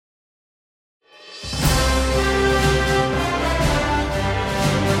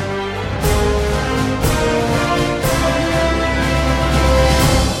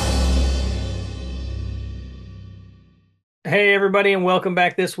Hey everybody, and welcome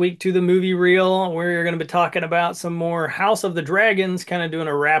back this week to the movie reel. We're going to be talking about some more House of the Dragons, kind of doing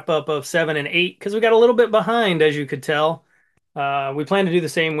a wrap up of 7 and 8 because we got a little bit behind, as you could tell. We plan to do the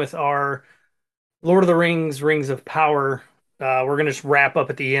same with our Lord of the Rings, Rings of Power. We're going to just wrap up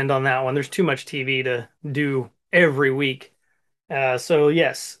at the end on that one. There's too much TV to do every week. So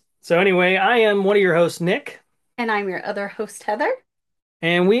yes. So anyway, I am one of your hosts, Nick, And I'm your other host, Heather.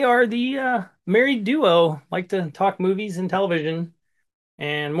 and we are the married duo. Like to talk movies and television.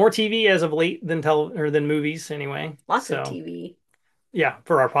 And more TV as of late than than movies anyway. Lots of So TV. yeah,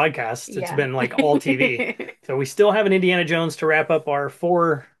 for our podcast, it's Yeah. been like all TV. So we still have an Indiana Jones to wrap up our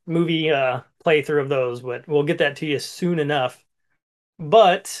four movie playthrough of those, but we'll get that to you soon enough.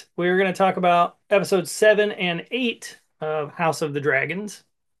 But we're going to talk about episodes 7 and 8 of House of the Dragons.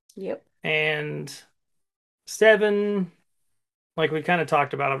 Yep. And seven, like we kind of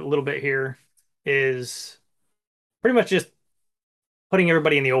talked about a little bit here, is pretty much just putting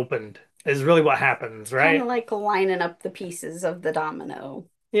everybody in the open is really what happens, Kind of right? like lining up the pieces of the domino.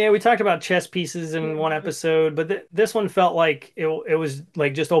 Yeah, we talked about chess pieces in one Mhm. episode, but this one felt like it was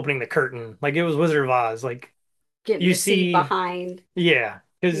like just opening the curtain, like it was Wizard of Oz. Like Getting you to see see, behind. yeah,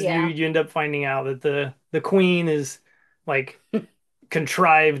 because you Yeah. you end up finding out that the queen is like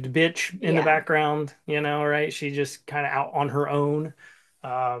contrived bitch in the Yeah. background, right? She just kind of out on her own.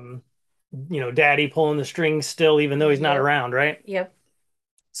 Um, Daddy pulling the strings still, even though he's not Yep. around, right? Yep.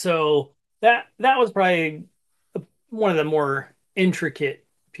 So that was probably one of the more intricate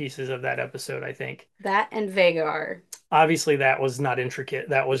pieces of that episode, I think. That and Vagar. Obviously, that was not intricate.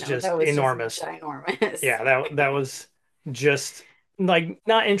 That was No, that just was just enormous. ginormous. Yeah, that was just like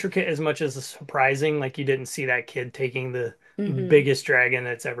not intricate as much as surprising. Like you didn't see that kid taking the Hmm. biggest dragon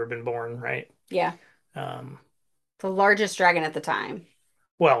that's ever been born, right? Yeah. Um, The largest dragon at the time.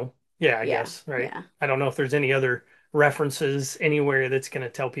 well, yeah, I Yeah. guess, right? Yeah. I don't know if there's any other references anywhere that's going to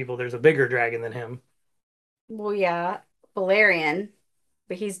tell people there's a bigger dragon than him. Well, yeah. Valerian,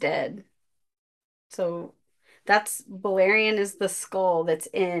 but he's dead. So that's Valerian is the skull that's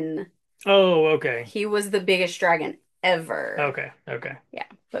in. Oh, okay. He was the biggest dragon ever. Okay. Okay. Yeah.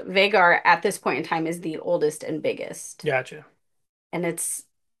 But Vagar at this point in time is the oldest and biggest. Gotcha. And it's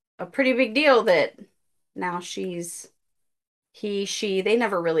a pretty big deal that now they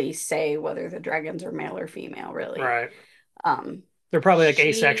never really say whether the dragons are male or female, really. Right. Um, They're probably like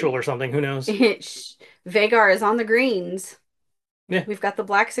asexual she, or something. Who knows? Vagar is on the greens. Yeah. We've got the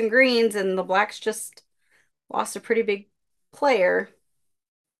blacks and greens, and the blacks just lost a pretty big player.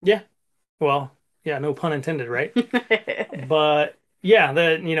 Yeah. Well, yeah, no pun intended, right? But yeah,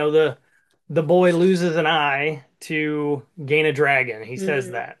 the boy loses an eye to gain a dragon. He says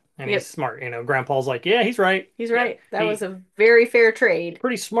Hmm. that. And he's Yep, smart. Grandpa's like, yeah, he's right. he's Yeah. right. That was He a very fair trade.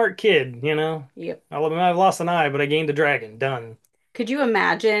 pretty smart kid. Yep. I've lost an eye, but I gained a dragon. Done. Could you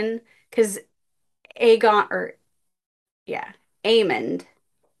imagine? Because Aegon, or yeah, Aemond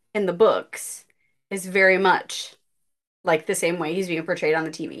in the books is very much like the same way he's being portrayed on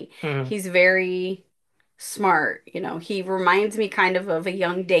the TV. Mhm. He's very smart, he reminds me kind of a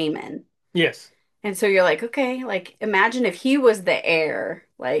young Daemon. Yes. And so you're like, okay, like imagine if he was the heir,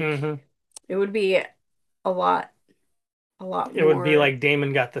 like Hmm. it would be a lot, a lot It would be more. like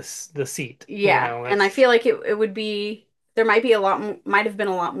Damon got the seat. Yeah. And I That's feel like it would be, there might be a lot, might have been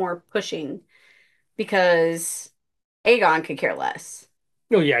a lot more pushing because Aegon could care less.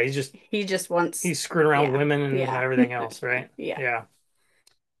 oh yeah, He just wants, he's screwing around with yeah, women and yeah, everything else, right? yeah, Yeah.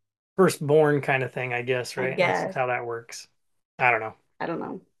 Firstborn kind of thing, I guess, I right? That's guess. how that works. I don't know. I don't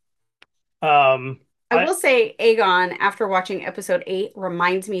know. Um, I I will say Aegon, after watching episode 8,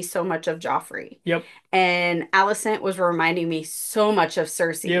 reminds me so much of Joffrey. Yep, And Alicent was reminding me so much of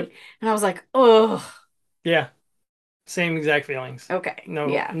Cersei. yep, And I was like, oh, yeah, same exact feelings. okay. No,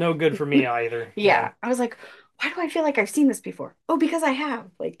 Yeah. no good for me either. Yeah, Yeah. I was like, why do I feel like I've seen this before? Oh, because I have.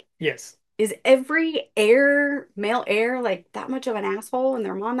 Like, yes, is every heir, male heir, like that much of an asshole and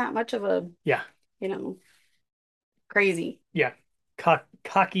their mom that much of a, yeah, you know, crazy, yeah.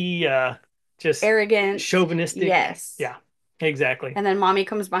 Cocky, just arrogant? chauvinistic. Yes. Yeah, exactly. And then mommy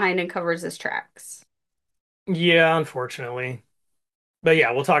comes behind and covers his tracks. Yeah, unfortunately. But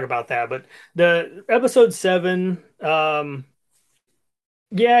yeah, we'll talk about that. But the episode 7,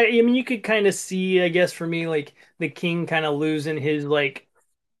 yeah, I mean, you could kind of see, I guess, for me, like the king kind of losing his like,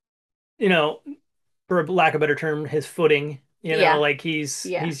 you know, for lack of a better term, his footing. Yeah. Like he's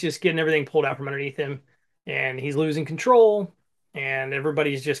Yeah. he's just getting everything pulled out from underneath him, and he's losing control, and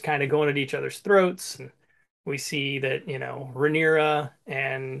everybody's just kind of going at each other's throats. And we see that Rhaenyra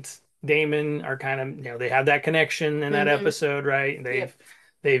and Daemon are kind of they have that connection in that Mm-hmm. episode, right? Yep.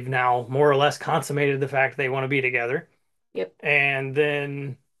 They've now more or less consummated the fact they want to be together. Yep. And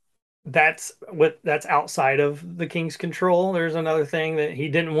then that's outside of the king's control. There's another thing that he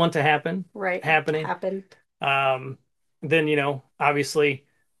didn't want to Right. To happening. happen. Um, then obviously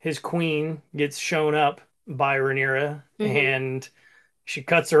his queen gets shown up by Rhaenyra, Hmm. and she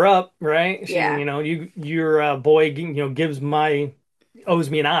cuts her up, right? She, Yeah. your boy, gives my owes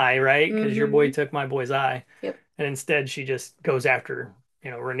me an eye, right? Because your boy Hmm. took my boy's eye, Yep. and instead she just goes after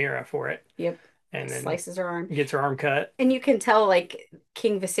Rhaenyra for it, Yep. and then Slices her arm. gets her arm cut. And you can tell like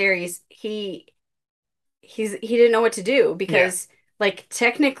King Viserys, he didn't know what to do Yeah, because like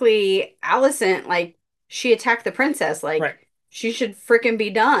technically Alicent, like she attacked the princess, right. like she should freaking be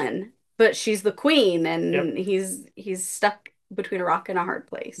done, but she's the queen Yep. and he's stuck between a rock and a hard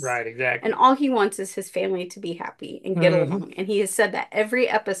place. Right. And Exactly. all he wants is his family to be happy and get Hmm. along. And he has said that every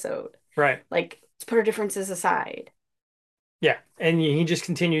episode. Right. Like, let's put our differences aside. Yeah, and he just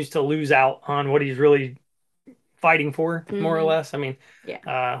continues to lose out on what he's really fighting for, more or Hmm. less. I mean, Yeah.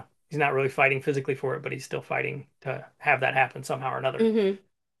 uh, he's not really fighting physically for it, but he's still fighting to have that happen somehow or another. Hmm.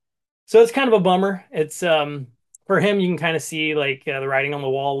 So it's kind of a bummer. It's for him, you can kind of see like the writing on the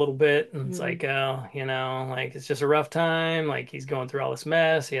wall a little bit, and it's Hmm. like, oh, like it's just a rough time. Like he's going through all this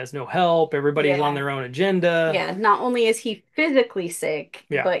mess. He has no help. Everybody's on Yeah. their own agenda. Yeah. Not only is he physically sick,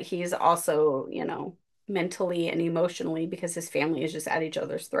 Yeah, but he's also, mentally and emotionally because his family is just at each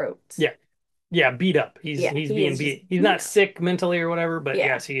other's throats. yeah, yeah. Beat up. He's Yeah. he's He being is just beat. He's beat not up. sick mentally or whatever, but Yeah.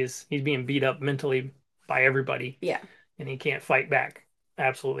 yes, he is. He's being beat up mentally by everybody, Yeah. and he can't fight back.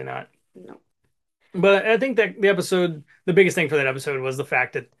 Absolutely not. No. But I think that the biggest thing for that episode was the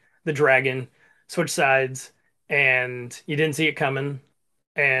fact that the dragon switched sides and you didn't see it coming,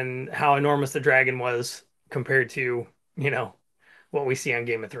 and how enormous the dragon was compared to, you know, what we see on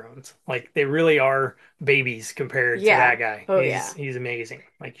Game of Thrones. Like they really are babies compared to that Yeah. guy. Oh, He's yeah. he's amazing.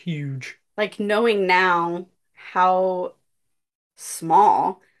 Like huge. Like knowing now how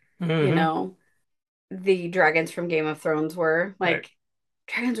small, you Hmm. know, the dragons from Game of Thrones were. Right. Like,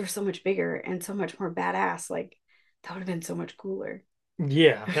 dragons were so much bigger and so much more badass. Like, that would have been so much cooler.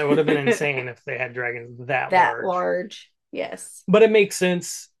 Yeah, that would have been insane if they had dragons that That large. large. Yes. But it makes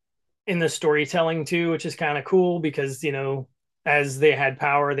sense in the storytelling too, which is kind of cool because, as they had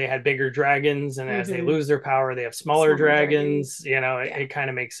power, they had bigger dragons, and as they Hmm. lose their power, they have smaller Smaller dragons. dragons. Yeah. It kind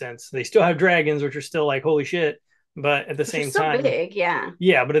of makes sense. They still have dragons, which are still like holy shit, but at the Which are same so time, big. Yeah.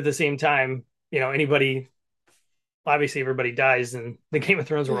 yeah, but at the same time, anybody obviously everybody dies in the Game of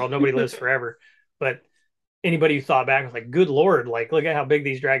Thrones world. Nobody lives forever, but anybody who thought back was like, good lord, like look at how big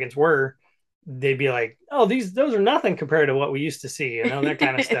these dragons were. They'd be like, oh, those are nothing compared to what we used to see, that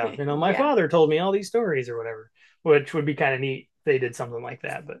kind of stuff. My Yeah. father told me all these stories or whatever, which would be kind of neat if they did something like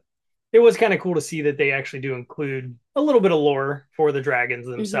that. But it was kind of cool to see that they actually do include a little bit of lore for the dragons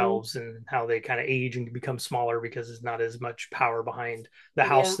Hmm. themselves and how they kind of age and become smaller because there's not as much power behind the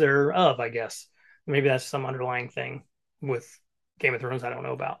house Yeah. they're of, I guess. Maybe that's some underlying thing with Game of Thrones I don't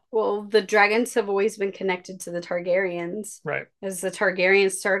know about. Well, the dragons have always been connected to the Targaryens. Right. As the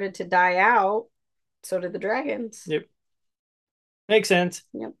Targaryens started to die out, so did the dragons. Yep. Makes sense.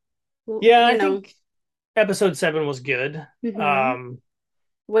 Yep. Yeah, You I know. think episode 7 was good. Hmm.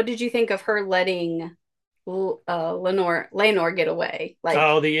 What did you think of her letting Lenore get away? Like,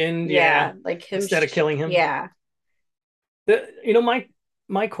 Oh, the end, yeah. yeah, like him. Instead of killing him. Yeah.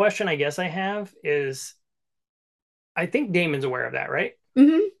 My question I guess I have is I think Damon's aware of that, right?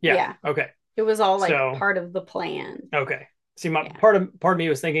 Hmm. Yeah. Yeah. Okay. It was all like So, part of the plan. okay. See, my Yeah. part of me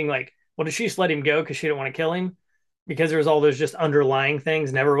was thinking like, well, did she just let him go because she didn't want to kill him? Because there was all those just underlying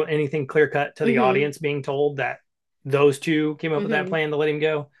things, never anything clear cut to the Hmm. audience being told that those two came up with that Hmm. plan to let him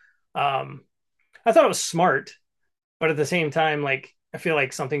go. Um, I thought it was smart, but at the same time, like I feel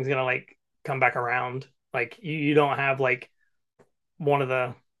like something's gonna like come back around. Like you don't have like one of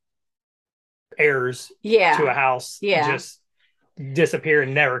the heirs to a Yeah. house Yeah. just disappear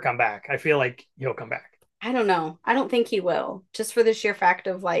and never come back. I feel like he'll come back. I don't know. I don't think he will, just for the sheer fact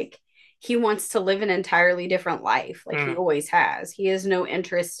of like he wants to live an entirely different life, like he Mm. always has. He has no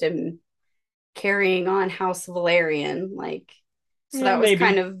interest in carrying on House Valerian. Like, so Yeah, that was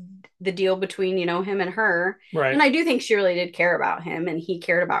kind maybe. of the deal between, him and her. And Right. I do think she really did care about him and he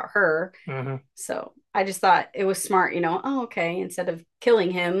cared about her. Hmm. So I just thought it was smart, oh, okay, instead of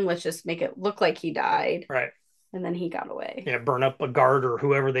killing him, let's just make it look like he died. Right. And then he got away. Yeah, burn up a guard or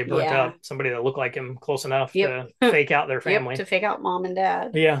whoever they burnt Yeah. up, somebody that looked like him close enough Yep. to fake out their Yep. family. To fake out mom and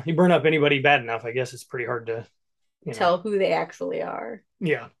dad, Yeah, you burn up anybody bad enough, I guess it's pretty hard to, you know. tell who they actually are.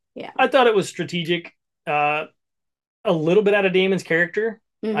 Yeah. Yeah. I thought it was strategic, uh, a little bit out of Damon's character.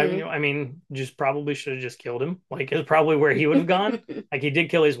 Hmm. I mean, just probably should have just killed him. Like, it's probably where he would have gone. Like, he did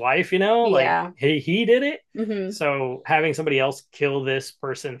kill his wife, like Yeah. he did it. Hmm. So having somebody else kill this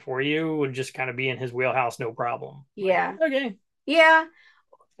person for you would just kind of be in his wheelhouse, no problem. Like, Yeah. okay. Yeah.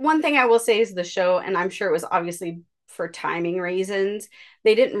 One thing I will say is the show, and I'm sure it was obviously for timing reasons,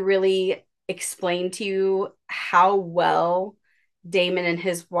 they didn't really explain to you how well Damon and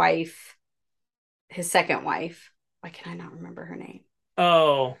his wife, his second wife, why can I not remember her name?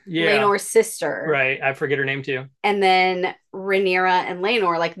 Oh, yeah. Laenor's sister, Right. I forget her name too. and then Rhaenyra and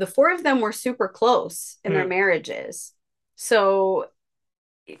Laenor, like the four of them were super close in their Mm, marriages. So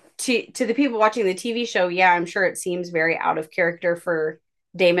to the people watching the TV show, yeah, I'm sure it seems very out of character for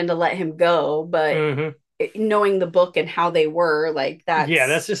Damon to let him go, but hmm. knowing the book and how they were, like Yeah, that's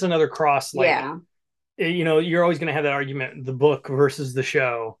that's just another cross. Like, yeah. you're always going to have that argument, the book versus the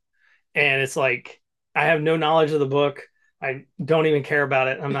show. And it's like, I have no knowledge of the book. I don't even care about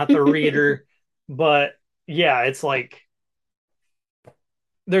it. I'm not the reader. But yeah, it's like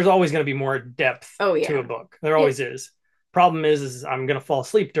there's always going to be more depth Oh to a yeah. book. There Yeah. always is. Problem is I'm going to fall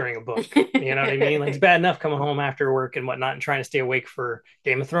asleep during a book. You know what I mean? Like, it's bad enough coming home after work and whatnot and trying to stay awake for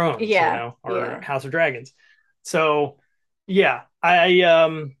Game of Thrones, Yeah. or Yeah. House of Dragons. So yeah,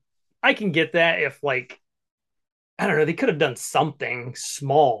 I can get that if, like, I don't know, they could have done something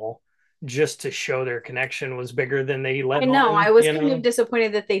small just to show their connection was bigger than they let I know. I on, was kind of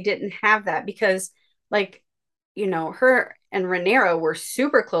disappointed that they didn't have that because, like, her and Rhaenyra were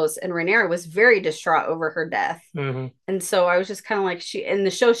super close, and Rhaenyra was very distraught over her death. Mm-hmm. And so I was just kind of like, she in the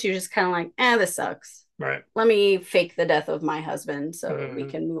show, she was just kind of like, this sucks. Right. Let me fake the death of my husband so we Mm-hmm.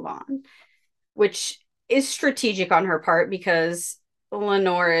 can move on, which is strategic on her part because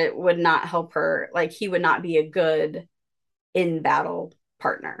Lenore would not help her. Like, he would not be a good in battle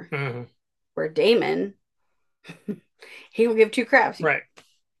partner. Mm-hmm. Where Damon, he will give two craps. Right.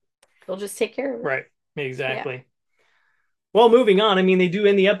 He'll just take care of it. Right. Yeah. Exactly. Well, moving on. I mean, they do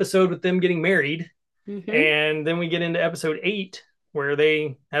end the episode with them getting married, Mm-hmm. and then we get into episode 8 where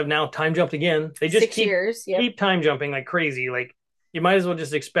they have now time jumped again. They just 6 years. Yep. keep time jumping like crazy. Like, you might as well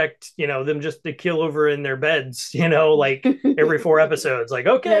just expect, them just to kill over in their beds, like every 4 episodes. Like,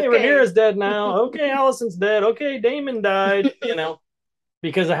 okay, Okay. Rhaenyra's dead now. Okay, Allison's dead. Okay, Damon died,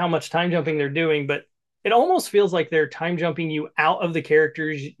 because of how much time jumping they're doing. But it almost feels like they're time jumping you out of the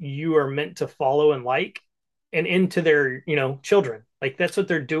characters you are meant to follow and like, and into their, children. Like, that's what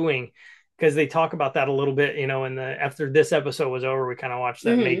they're doing, because they talk about that a little bit, in the after this episode was over, we kind of watched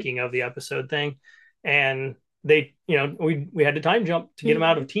that Mm-hmm. making of the episode thing. And they, we had to time jump to get them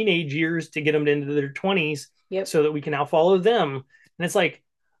out Mm-hmm. of teenage years to get them into their 20s Yep. so that we can now follow them. And it's like,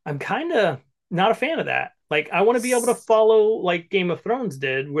 I'm kind of not a fan of that. Like, I want to be able to follow like Game of Thrones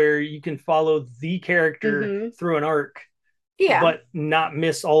did, where you can follow the character Mm-hmm. through an arc, Yeah. but not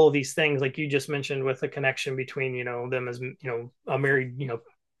miss all of these things, like you just mentioned, with the connection between, them as, a married,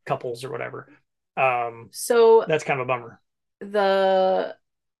 couples or whatever. So That's kind of a bummer. the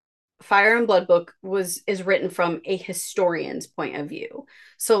Fire and Blood book is written from a historian's point of view.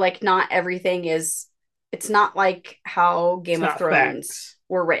 So like not everything is it's not like how It's Game of not Thrones facts.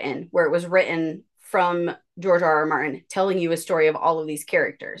 were written, where it was written from George R. R. Martin telling you a story of all of these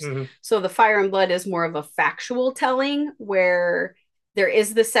characters. Mm-hmm. So the Fire and Blood is more of a factual telling where there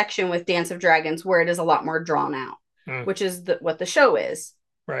is the section with Dance of Dragons where it is a lot more drawn out, Mm. which is what the show is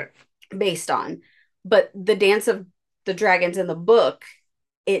Right. based on. But the Dance of the Dragons in the book,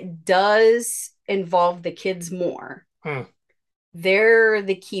 it does involve the kids more. Mm. They're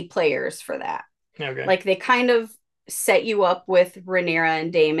the key players for that. Okay. Like they kind of set you up with Rhaenyra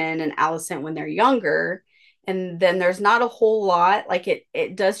and Damon and Alicent when they're younger. And then there's not a whole lot. Like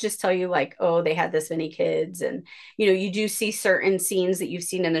it does just tell you like, oh, they had this many kids. And you do see certain scenes that you've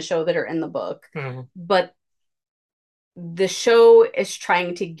seen in the show that are in the book. Mm-hmm. But the show is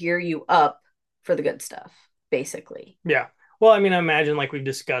trying to gear you up for the good stuff, basically. Yeah. Well, I mean, I imagine, like we've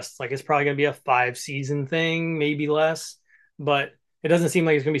discussed, like it's probably going to be a 5 season thing, maybe less, but it doesn't seem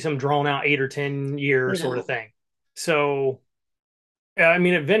like it's going to be some drawn out 8 or 10 year sort of No. thing. So, I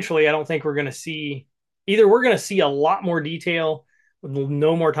mean, eventually, I don't think we're going to see, either we're going to see a lot more detail with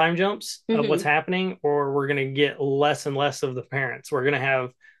no more time jumps of what's Mm-hmm. happening, or we're going to get less and less of the parents. We're going to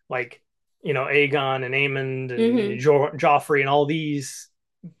have, like, Aegon and Aemond and Mm-hmm. Joffrey and all these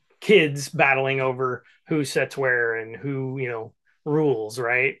kids battling over who sets where and who, rules,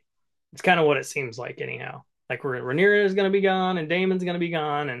 right? It's kind of what it seems like, anyhow. Like, Rhaenyra is going to be gone, and Damon's going to be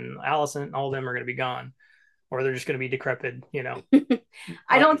gone, and Alicent and all of them are going to be gone, or they're just going to be decrepit,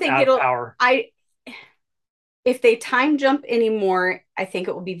 I don't think out of it'll power. I if they time jump anymore, I think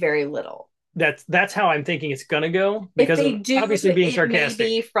it will be very little. that's how I'm thinking it's gonna go If because they of do, obviously being it may sarcastic.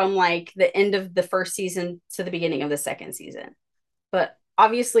 be from like the end of the first season to the beginning of the second season. But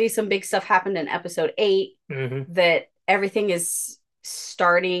obviously, some big stuff happened in episode 8 Hmm. that everything is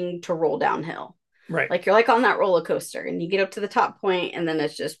starting to roll downhill. Right. Like you're like on that roller coaster and you get up to the top point and then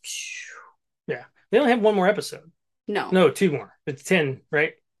it's just Yeah. They only have one more episode. no. No, two more. It's 10,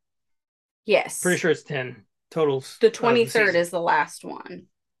 right? Pretty Yes. sure it's 10 totals The of the 23rd season. is the last one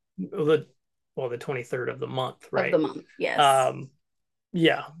The well, the 23rd of the month, of the right? month. Yes. Um,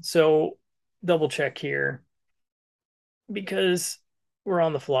 yeah. So double check here because we're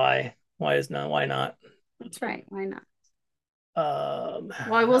on the fly. Why not? That's right. Why not? Well,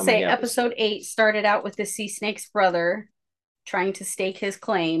 I will How say many episode episodes? 8 started out with the sea snake's brother trying to stake his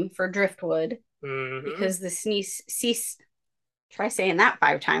claim for driftwood Mm-hmm. because the sea try saying that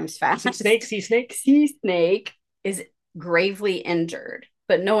 5 times fast. Sea snake. Sea snake is gravely injured,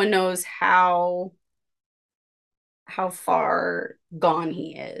 but no one knows how far gone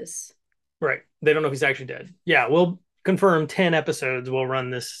he is. Right. They don't know if he's actually dead. Yeah, we'll confirm 10 episodes will run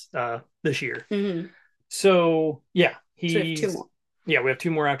this year. Mm-hmm. So yeah, So we have two more. we have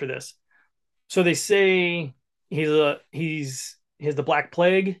two more after this. So they say he has the Black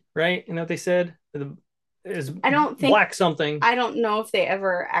Plague, right? You know what they said? Is I don't think black something. I don't know if they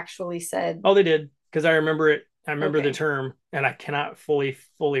ever actually said Oh, they did because I remember it. I remember the okay. term, and I cannot fully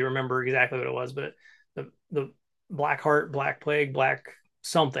remember exactly what it was, but the Black Heart, Black Plague, Black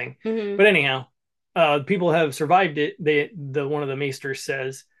something. Mm-hmm. But anyhow, people have survived it. The one of the maesters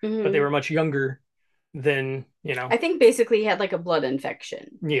says, but they Mm-hmm. were much younger than I think basically he had like a blood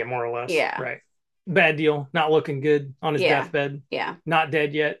infection. yeah, more or less, Yeah. right? Bad deal. Not looking good on his Yeah. deathbed. Yeah. Not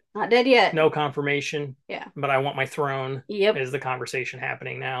dead yet. Not dead yet. No confirmation. Yeah. But I want my throne. Yep. Is the conversation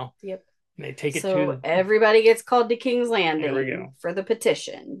happening now? Yep. And they take it So to everybody gets called to King's Here we Landing go. for the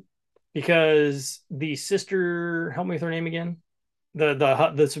petition. Because the sister, help me with her name again. The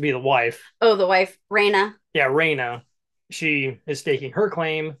this would be the wife. Oh, the wife, Raina. Yeah, Rhaena. She is staking her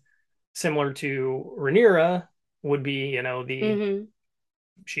claim, similar to Rhaenyra would be. The Mm-hmm.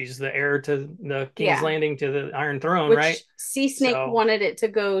 she's the heir to the King's Yeah. Landing to the Iron Throne, right? Which Sea Snake So wanted it to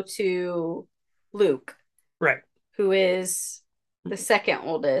go to Luke, right who is the second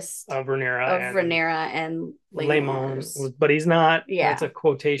oldest of Rhaenyra of and Rhaenyra and Laenor's. Lemon, but he's not. That's Yeah. a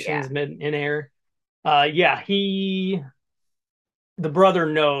quotations Yeah. mid in air. Yeah, the brother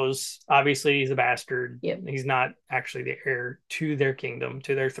knows. Obviously, he's a bastard. Yep. He's not actually the heir to their kingdom,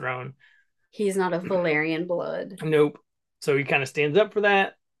 to their throne. He's not of Valerian blood. Nope. So he kind of stands up for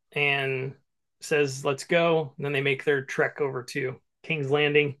that and says, "Let's go." And then they make their trek over to King's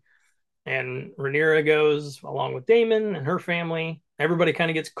Landing, and Rhaenyra goes along with Daemon and her family. Everybody kind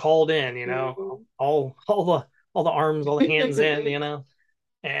of gets called in, Mm-hmm. all the arms, all the hands in,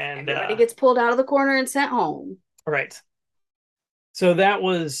 and Everybody gets pulled out of the corner and sent home. right. So that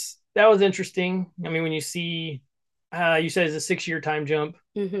was interesting. I mean, when you see, you said it's a 6 year time jump,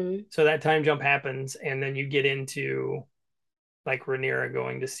 Mm-hmm. so that time jump happens, and then you get into like Rhaenyra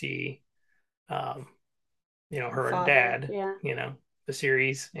going to see, um, her Father. dad, Yeah. the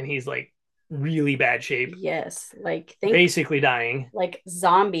series, and he's like really bad shape, Yes. Like think basically dying. like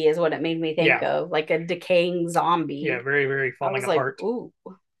zombie is what it made me think Yeah, of. Like a decaying yeah, zombie. very very I falling was like, apart, ooh,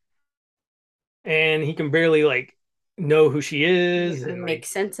 and he can barely like know who she is, and make like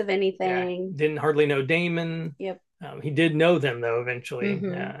sense of yeah, anything. didn't hardly know Damon. Yep. He did know them though eventually,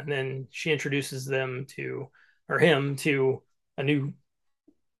 Mm-hmm. and then she introduces him to a new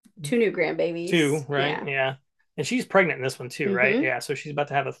Two new grandbabies. two, right? Yeah. Yeah, and she's pregnant in this one too, right? Mm-hmm. Yeah, so she's about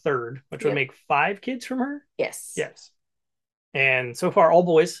to have a third, which would Yep. make 5 kids from her. Yes. Yes, and so far all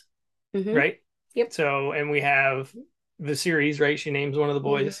boys, Mm-hmm. right? Yep. So, and we have the series, right? She names one of the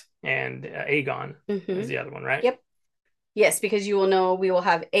Mm-hmm. boys, and Aegon is Mm-hmm. the other one, right? Yep. Yes, because you will know we will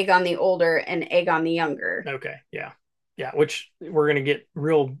have Aegon the older and Aegon the younger. Okay, yeah, yeah. Which we're gonna get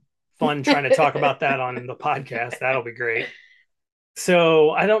real fun trying to talk about that on the podcast. That'll be great.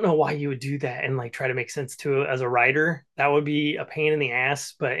 So I don't know why you would do that and like try to make sense to it as a writer. That would be a pain in the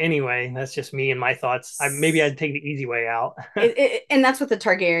ass. But anyway, that's just me and my thoughts. Maybe I'd take the easy way out. And that's what the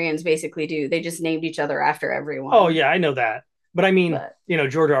Targaryens basically do. They just named each other after Oh everyone. yeah, I know that. But I mean, But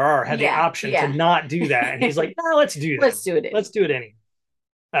George R. had the yeah, option to yeah. not do that, and he's like, "No, let's do Let's them. do it Let's anyway. do it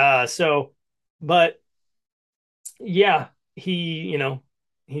anyway." So, but yeah, he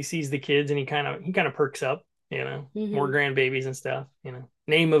sees the kids and he kind of perks up. More Mm-hmm. grandbabies and stuff.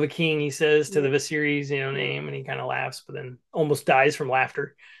 Name of a king, he says to the Yep. Viserys, Yep. name, and he kind of laughs, but then almost dies from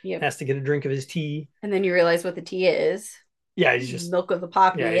laughter. Yep. Has to get a drink of his tea. And then you realize what the tea is. Yeah, he's just Milk of the yeah,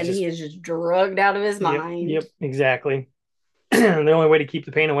 poppy, he's and just he is just drugged out of his yep, mind. yep, exactly. The only way to keep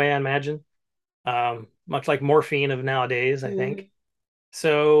the pain away, I imagine. much like morphine of nowadays, I think. Mhm.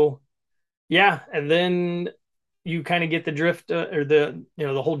 So yeah, and then you kind of get the drift or the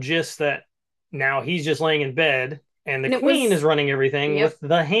the whole gist that now he's just laying in bed and the And it queen is was, running everything yep, with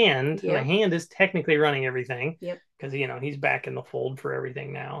the hand, and the yep, hand is technically running everything yep, because he's back in the fold for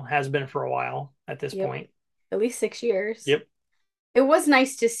everything now, has been for a while at this yep. point. At least 6 years. Yep. It was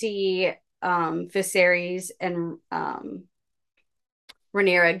nice to see Viserys and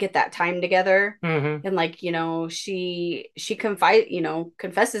Rhaenyra get that time together. Mm-hmm. And like, she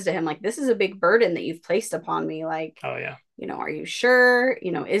confesses to him, like, this is a big burden that you've placed upon me. Like, Oh yeah. are you sure?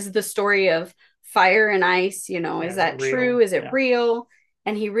 Is the story of fire and ice, Yeah, is is it that true? real? Is it Yeah. real?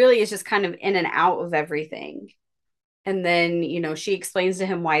 And he really is just kind of in and out of everything. And then, she explains to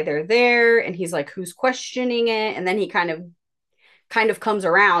him why they're there, and he's like, who's questioning it? And then he kind of comes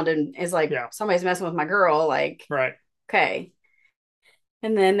around and is like, Yeah. somebody's messing with my girl, like, Right. okay.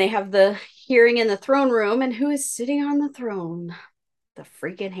 And then they have the hearing in the throne room, and who is sitting on the throne? The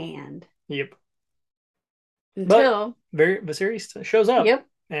freaking hand. Yep. But Until, Viserys shows up yep,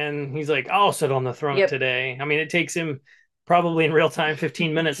 and he's like, I'll sit on the throne yep. today. I mean, it takes him probably in real time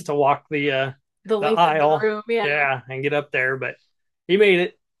 15 minutes to walk The the length of the aisle, room, yeah. yeah, and get up there, but he made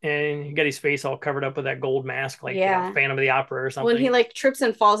it, and he got his face all covered up with that gold mask, like Yeah. Phantom of the Opera or When he something. like trips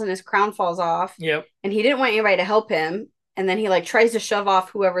and falls and his crown falls off, Yep. and he didn't want anybody to help him. And then he like tries to shove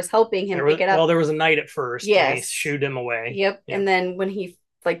off whoever's helping him pick it up. There was a knight at first, and he Yes. shooed him away. Yep. Yep. And then when he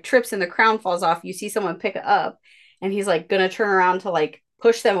like trips and the crown falls off, you see someone pick it up, and he's like gonna turn around to like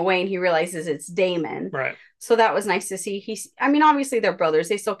push them away, and he realizes it's Damon. Right. So that was nice to see. I mean, obviously they're brothers,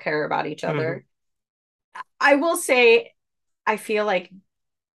 they still care about each Mm-hmm. other. I will say, I feel like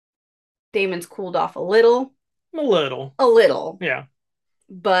Damon's cooled off A little. a little, Yeah.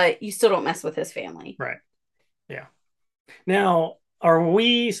 but you still don't mess with his family. Right. Yeah. Now, are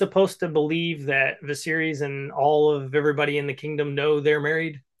we supposed to believe that Viserys and all of everybody in the kingdom know they're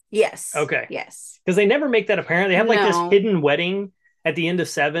married? Yes. Okay. Yes. Because they never make that apparent. They have like this No. hidden wedding at the end of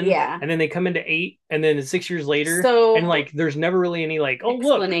seven, Yeah. and then they come into eight, and then 6 years later, and So like there's never really any like, oh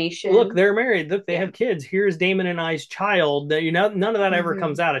look, explanation. they're married. Look, they Yeah. have kids. Here's Damon and I's child. That none of that ever Mm-hmm.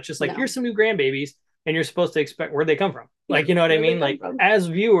 comes out. It's just like No. here's some new grandbabies, and you're supposed to expect where'd they come from. Yeah. Like you know what I Where they mean? come Like from. as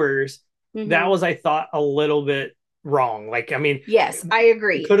viewers, that Mm-hmm. was I thought a little bit wrong. Like I mean, Yes, I it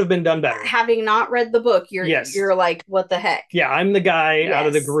agree. could have been done better. Having not read the book, Yes, you're like, what the heck? yeah, I'm the guy out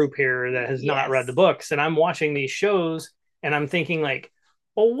of the Yes. group here that has not read the Yes. books, and I'm watching these shows, and I'm thinking like,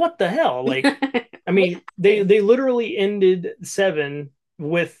 well, what the hell? Like, I What mean, happened? they literally ended seven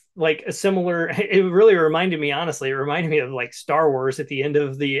with like a similar. It really reminded me, honestly, it reminded me of like Star Wars at the end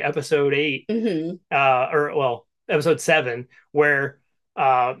of the episode eight, Mm-hmm. or well, episode seven, where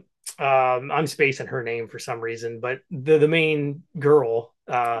I'm spacing her name for some reason, but the main girl,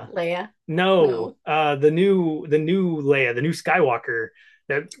 Leia? no, No. the new Leia, the new Skywalker.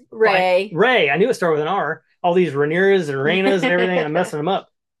 That Ray. Ray. I knew it started with an R. All these Rhaenyras and Reynas and everything. I'm messing them up.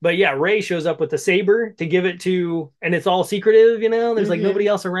 But yeah, Ray shows up with the saber to give it to, and it's all secretive. There's like Mm-hmm. nobody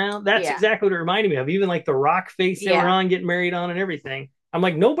else around. That's Yeah. exactly what it reminded me of. Even like the rock face they were Yeah. on, getting married on, and everything. I'm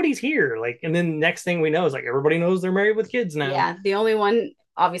like, nobody's here. Like, and then next thing we know is like everybody knows they're married with kids now. Yeah. The only one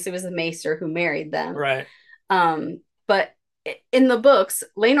obviously was the maester who married them. Right. But in the books,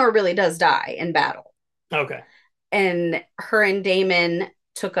 Laenor really does die in battle. Okay. And her and Damon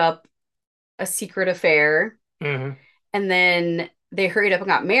took up a secret affair, Mm-hmm. and then they hurried up and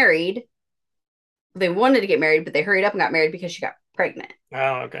got married. They wanted to get married, but they hurried up and got married because she got pregnant.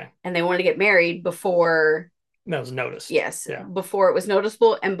 Oh, okay. And they wanted to get married before, That was noticed. yes, Yeah. before it was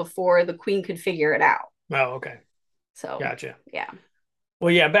noticeable and before the queen could figure it out. Oh, okay. So, Gotcha. yeah.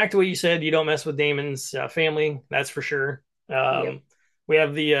 Well, yeah, back to what you said. You don't mess with Damon's family, that's for sure. Yep. We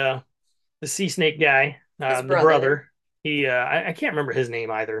have the sea snake guy, His the brother. brother. I can't remember his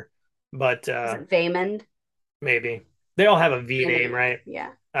name either, but Is it Vaymond? maybe they all have a V name, Vaymond. right?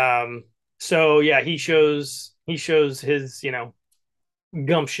 Yeah. So yeah, he shows his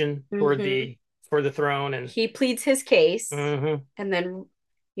gumption Mm-hmm. for the throne, and He pleads his case, mhm. and then,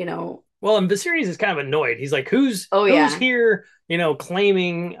 you know, Well, and Viserys is kind of annoyed. He's like, oh, who's yeah. here,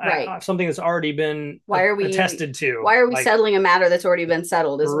 claiming Right. something that's already been Why are attested to. why are we Like, settling a matter that's already been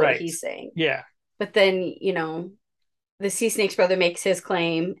settled, is what right. he's saying. Yeah. But then, the sea snake's brother makes his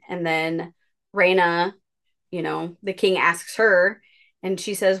claim, and then Rhaena, the king asks her, and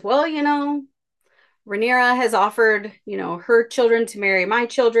she says, well, Rhaenyra has offered, her children to marry my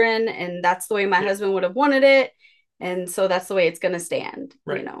children, and that's the way my Yep. husband would have wanted it. And so that's the way it's going to stand.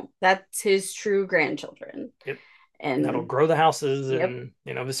 Right. That's his true grandchildren. Yep. that'll And grow the houses, yep. and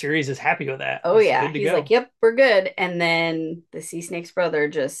Viserys is happy with that. Oh He's yeah. good to He's like, go. yep, we're good. And then the sea snake's brother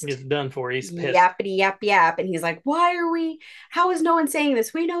just Gets done for. He's pissed. yappity yap yap. And he's like, why are we, how is no one saying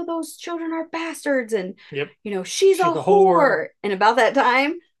this? We know those children are bastards. And, Yep. she's a She's a whore. whore. And about that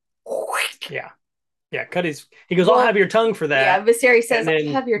time, Yeah. Yeah. Cut his. He goes, I'll have well, your tongue for yeah, that. Viserys And says, I'll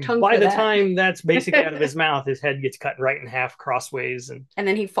then have your tongue by for the that. time that's basically out of his mouth, his head gets cut right in half crossways. And And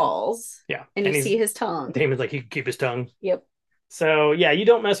then he falls yeah. and you And see he's his tongue. Damon's like, he can keep his tongue. Yep. So yeah, you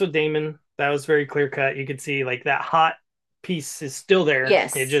don't mess with Damon. That was very clear cut. You could see like that hot piece is still there.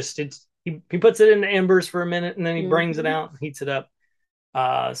 Yes. He puts it in the embers for a minute and then he brings it Mm-hmm. out and heats it up.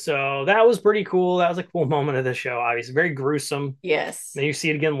 So that was pretty cool. That was a cool moment of the show. Obviously, very gruesome. Yes. Then you see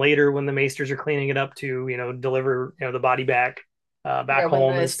it again later when the Maesters are cleaning it up to deliver the body back Yeah, when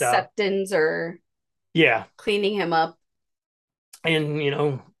home the and stuff. Septons are Yeah, cleaning him up. and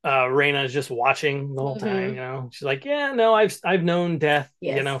Reyna is just watching the whole time. Mm-hmm. She's like, yeah, no, I've known death,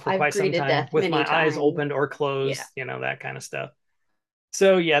 Yes, for I've quite some greeted time death with many my eyes times. opened or Yeah. closed, that kind of stuff.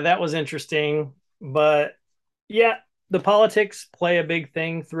 So yeah, that was interesting. But yeah, the politics play a big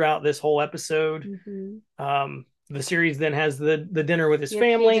thing throughout this whole episode. Mm-hmm. The series then has the dinner with his Yep, he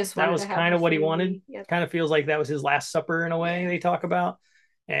family. just That wanted was to have kind the of what he wanted. family. Yep. Kind of feels like that was his last supper in a way. Yeah. They talk about,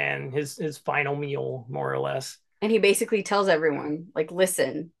 and his final meal, more or less. And he basically tells everyone, like,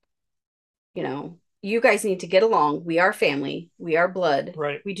 listen, you guys need to get along. We are family. We are blood.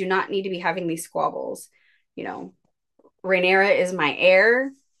 Right. We do not need to be having these squabbles. You know, Rhaenyra is my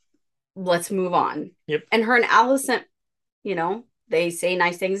heir. Let's move on. Yep. And her and Alicent, they say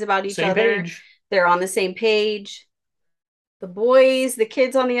nice things about each Same other. page. They're on the same page. The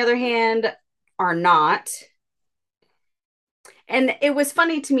kids, on the other hand, are not. And it was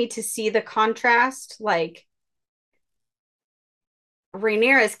funny to me to see the contrast. Like,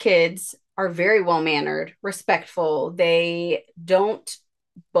 Rhaenyra's kids are very well mannered, respectful. They don't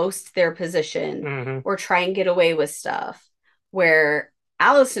boast their position Mm-hmm. or try and get away with stuff. Where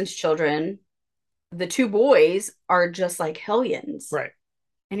Alicent's children, the two boys, are just like hellions. Right.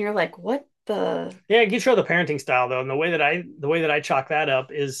 And you're like, what the? Yeah, you show the parenting style though, and the way that I chalk that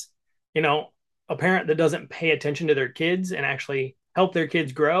up is, a parent that doesn't pay attention to their kids and actually help their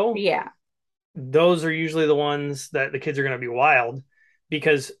kids grow. Yeah. Those are usually the ones that the kids are going to be wild,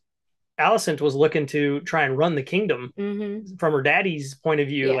 because Alicent was looking to try and run the kingdom Mm-hmm. from her daddy's point of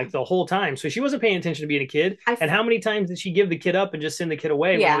view, Yeah. like the whole time. So she wasn't paying attention to being a kid. I And how many times did she give the kid up and just send the kid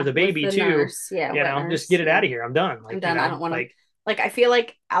away when yeah, he was a baby with the too? nurse. Yeah, wet nurse. Just get it Yeah. out of here. I'm done. Like, I'm done. I don't want to. like, I feel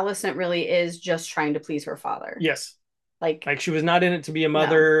like Alicent really is just trying to please her father. yes. Like Like she was not in it to be a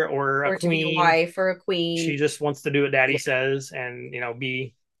mother or or a to be a queen. wife or a queen. She just wants to do what daddy Yeah. says and,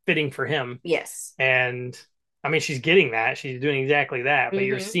 be fitting for him. Yes. And I mean, she's getting that. She's doing exactly that. But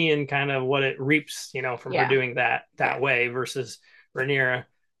you're Mhm. seeing kind of what it reaps, from her Yeah. doing that Yeah. way versus Rhaenyra.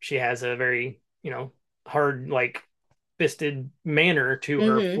 She has a very, hard, like fisted manner to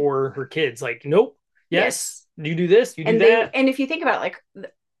her Mhm. for her kids. Like, nope, yes, Yes. you do this, you do And that. and if you think about it, like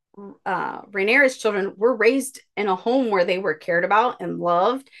Rhaenyra's children were raised in a home where they were cared about and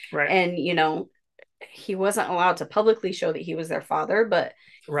loved. Right. And he wasn't allowed to publicly show that he was their father, but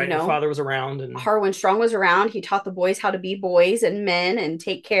Right. Her father was around, and Harwin Strong was around. He taught the boys how to be boys and men and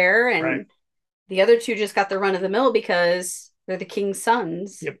take care. And right. the other two just got the run of the mill because they're the king's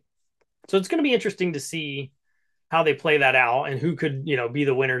sons. Yep. So it's going to be interesting to see how they play that out and who could, be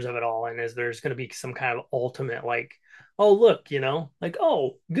the winners of it all. And is there's going to be some kind of ultimate, like, oh, look, like,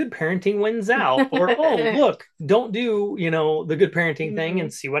 oh, good parenting wins out. Or, oh, look, don't do, the good parenting thing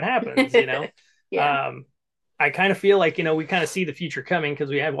and see what happens, Yeah. I kind of feel like, we kind of see the future coming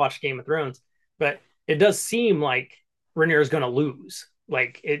because we have watched Game of Thrones, but it does seem like Rhaenyra is going to lose.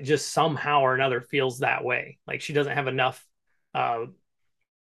 Like it just somehow or another feels that way. Like she doesn't have enough, I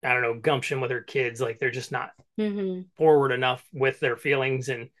don't know, gumption with her kids. Like they're just not Mhm. forward enough with their feelings,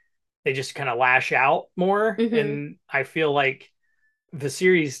 and they just kind of lash out more. Mhm. And I feel like the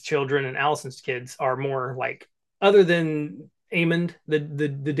series children and Alicent's kids are more like, other than Aemond, the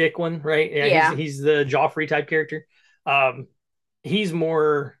dick one, right? Yeah. He's the Joffrey type character. He's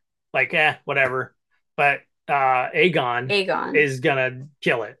more like, whatever. But Aegon is gonna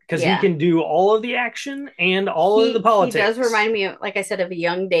kill it because he can do all of the action and all of the politics. He does remind me of, like I said, of a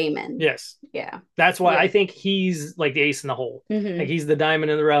young Daemon. Yes. Yeah. That's why I think he's like the ace in the hole. Mhm. Like he's the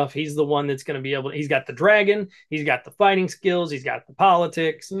diamond in the rough. He's the one that's going to be able to, he's got the dragon, he's got the fighting skills, he's got the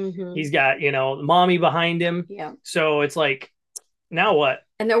politics, he's got, mommy behind him. Yeah. So it's like, now what?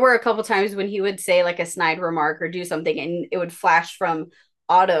 And there were a couple times when he would say like a snide remark or do something and it would flash from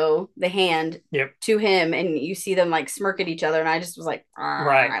Otto, the hand, to him, and you see them like smirk at each other, and I just was like,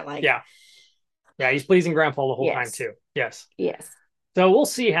 right, like, yeah. Yeah, he's pleasing Grandpa the whole time Yes. too. Yes. Yes. So we'll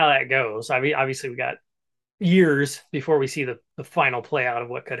see how that goes. I mean, obviously we got years before we see the final play out of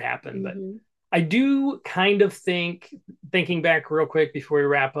what could happen, but Hmm. I do kind of think, thinking back real quick before we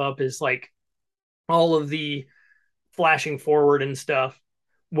wrap up, is like all of the flashing forward and stuff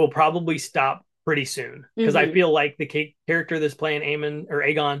will probably stop pretty soon because I Hmm. feel like the character that's playing Aemon or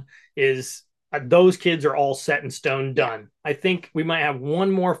Aegon is those kids are all set in stone Yeah. done. I think we might have one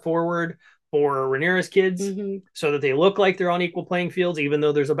more forward for Rhaenyra's kids Hmm. so that they look like they're on equal playing fields, even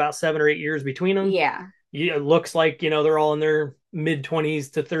though there's about 7 or 8 years between them. Yeah. Yeah, it looks like they're all in their mid 20s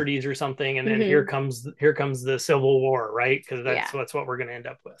to 30s or something, and then here Hmm. comes the Civil War, right? Because Yeah. that's what we're going to end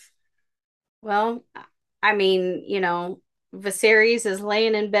up with. Well, I mean, Viserys is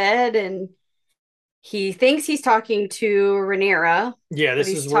laying in bed and he thinks he's talking to Rhaenyra, Yeah, but this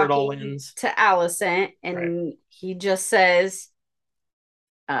he's is where it all talking ends. to Alicent, Right. and he just says,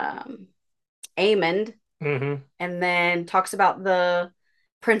 um, Aemond, Mm-hmm. and then talks about the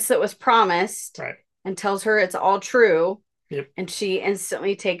prince that was promised Right. and tells her it's all true. Yep. And she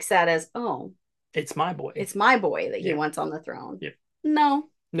instantly takes that as, oh, It's my boy. it's my boy that he Yeah. wants on the throne. Yep. No,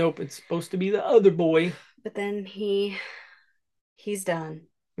 Nope. It's supposed to be the other boy. but then he's done.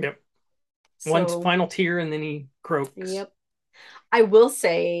 Yep. One So, final tear and then he croaks. yep. I will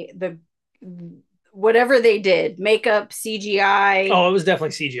say the whatever they did, makeup, CGI, Oh, it was definitely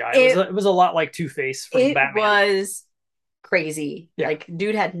CGI. it It was a lot like Two Face from it Batman. was crazy. Yeah. Like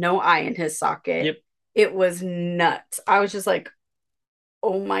dude had no eye in his socket. Yep. It was nuts. I was just like,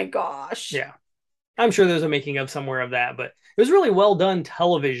 "Oh my gosh." Yeah. I'm sure there's a making of somewhere of that, but it was really well done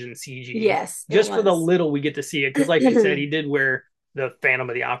television CG. Yes, it Just for the was. little we get to see it, because like you said, he did wear the Phantom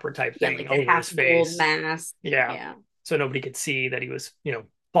of the Opera type Yeah, thing like the over his half gold face. mask. Yeah. Yeah. So nobody could see that he was,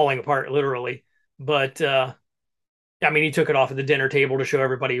 falling apart literally. But I mean, he took it off at the dinner table to show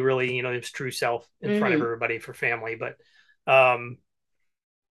everybody really, his true self in front of Hmm. everybody for family. But um,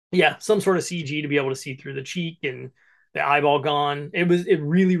 yeah, some sort of CG to be able to see through the cheek and the eyeball gone. It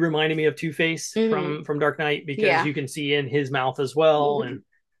really reminded me of Two Face Hmm. from Dark Knight because Yeah. you can see in his mouth as well, Hmm.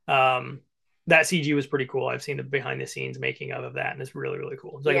 and that CG was pretty cool. I've seen the behind the scenes making of that, and it's really really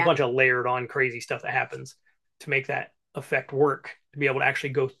cool. It's like a Yeah. bunch of layered on crazy stuff that happens to make that effect work to be able to actually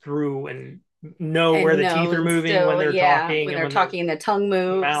go through and know where And the teeth no, are and moving when still, they're yeah, talking when and they're when their talking, the tongue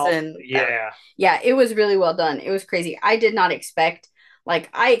moves, mouth. and that, Yeah. yeah, it was really well done. It was crazy. I did not expect, like,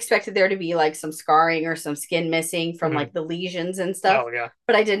 I expected there to be like some scarring or some skin missing from Mm-hmm. like the lesions and stuff, Oh yeah.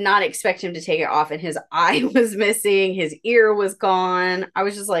 but I did not expect him to take it off. And his eye was missing, his ear was gone. I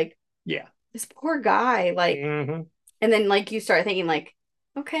was just like, Yeah. this poor guy, like, Mm-hmm. and then like you start thinking, like,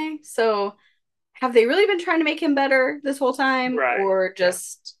 okay, so have they really been trying to make him better this whole time, Right. or Yeah.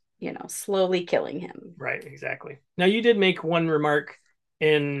 just, slowly killing him? Right, exactly. Now you did make one remark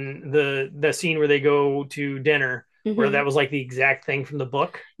in the scene where they go to dinner where Hmm. that was like the exact thing from the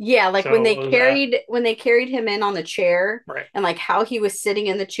book. Yeah, like So what was that? when they carried him in on the chair, Right. and like how he was sitting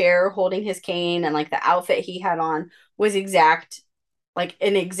in the chair holding his cane, and like the outfit he had on was exact, like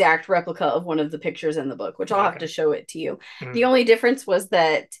an exact replica of one of the pictures in the book, which I'll have Okay. to show it to you. The Mm. only difference was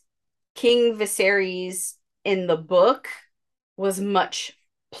that King Viserys in the book was much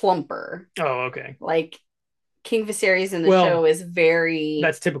plumper. Oh, okay. Like King Viserys in the Well, show is very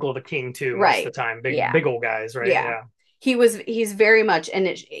that's typical of the king too, most of the right. time. Yeah. Big old guys, right? Yeah. Yeah. He's very much, and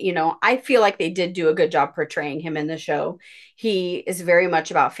I feel like they did do a good job portraying him in the show. He is very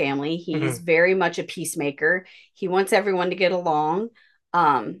much about family. He's Hmm. very much a peacemaker. He wants everyone to get along.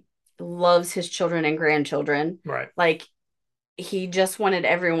 Um, Loves his children and grandchildren. Right. Like he just wanted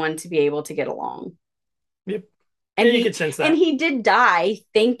everyone to be able to get along. Yep. And Yeah, you he could sense and that. he did die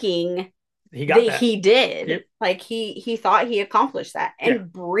thinking He that got that. he did. Yep. Like he thought he accomplished that. Yeah.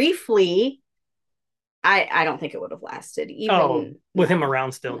 And briefly, I don't think it would have lasted. Oh, Even with him no,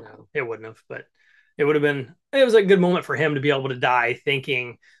 around still, no. no, it wouldn't have. But it was a good moment for him to be able to die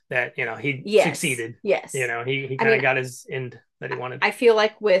thinking that, he Yes, succeeded. yes. He I kind of mean, got his end that he wanted. I feel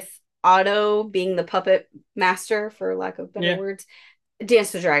like with Otto being the puppet master, for lack of better Yeah. words,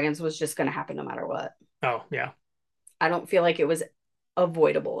 Dance with Dragons was just going to happen no matter what. Oh, yeah. I don't feel like it was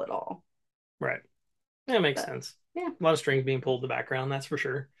avoidable at all. Right. That makes But sense. yeah, A lot of strings being pulled in the background, that's for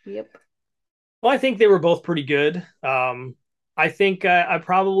sure. yep. Well, I think they were both pretty good. I think I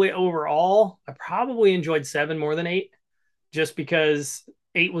probably enjoyed seven more than eight, just because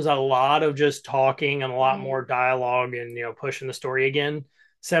eight was a lot of just talking and a lot Mhm. more dialogue and pushing the story again.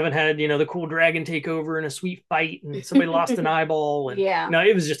 Seven had the cool dragon takeover and a sweet fight and somebody lost an eyeball and Yeah,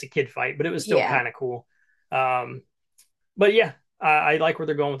 it was just a kid fight, but it was still yeah. kind of cool. Um, but yeah, I like where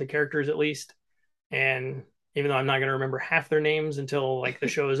they're going with the characters at least, and even though I'm not going to remember half their names until like the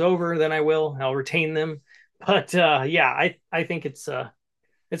show is over. Then I will. I'll retain them. But yeah, I think it's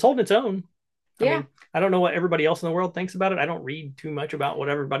holding its own. I Yeah. mean, I don't know what everybody else in the world thinks about it. I don't read too much about what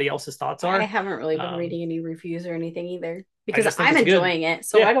everybody else's thoughts I are. haven't really been Um, reading any reviews or anything either I because just think I'm it's good. enjoying it.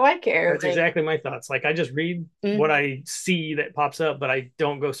 So Yeah, why do I care? that's Like, exactly my thoughts. Like I just read what mm, I see that pops up, but I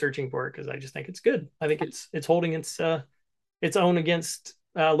don't go searching for it because I just think it's good. I think it's holding its own against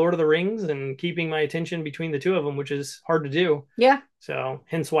Lord of the Rings and keeping my attention between the two of them, which is hard to do. yeah, So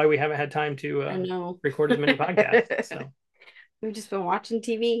hence why we haven't had time to I know. record as many podcasts. So We've just been watching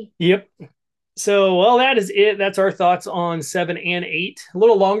TV. yep. So well, that is it. That's our thoughts on 7 and 8. A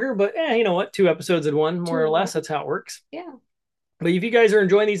little longer, but you know what? 2 episodes in one, more or Two. less. That's how it works. Yeah. But if you guys are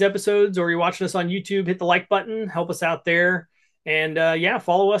enjoying these episodes or you're watching us on YouTube, hit the like button, help us out there. And yeah,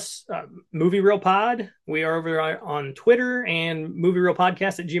 follow us, Movie Real Pod. We are over on Twitter and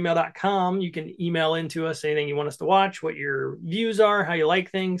moviereelpodcast@gmail.com. You can email into us anything you want us to watch, what your views are, how you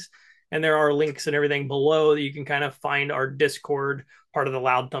like things. And there are links and everything below that you can kind of find our Discord, part of the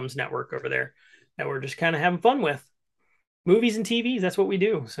Loud Thumbs network over there that we're just kind of having fun with. Movies and TVs, that's what we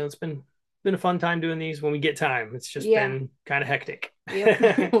do. So it's been a fun time doing these when we get time. It's just Yeah. been kind of hectic.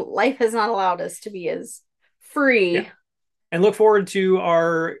 Yep. Life has not allowed us to be as Yeah. free. And look forward to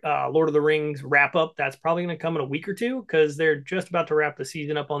our Lord of the Rings wrap up. That's probably going to come in a week or two because they're just about to wrap the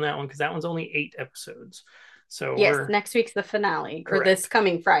season up on that one because that one's only 8 episodes. So Yes, we're next week's the finale, or this correct.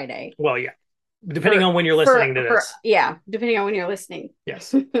 coming Friday. Well, yeah, depending on when you're listening to this. Yeah, depending on when you're listening.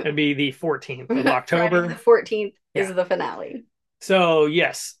 Yes, it'd be the 14th of Friday October. the 14th Yeah. is the finale. So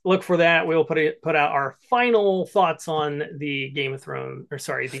yes, look for that. We'll put out our final thoughts on the Game of Thrones, or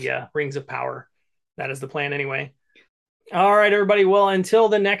sorry, the Rings of Power. That is the plan anyway. All right, everybody. Well, until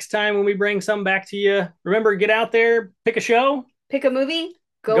the next time when we bring some back to you, remember, get out there, pick a show, Pick a movie,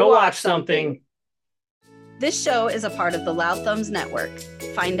 go watch something. This show is a part of the Loud Thumbs Network.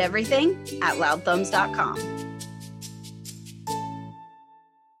 Find everything at loudthumbs.com.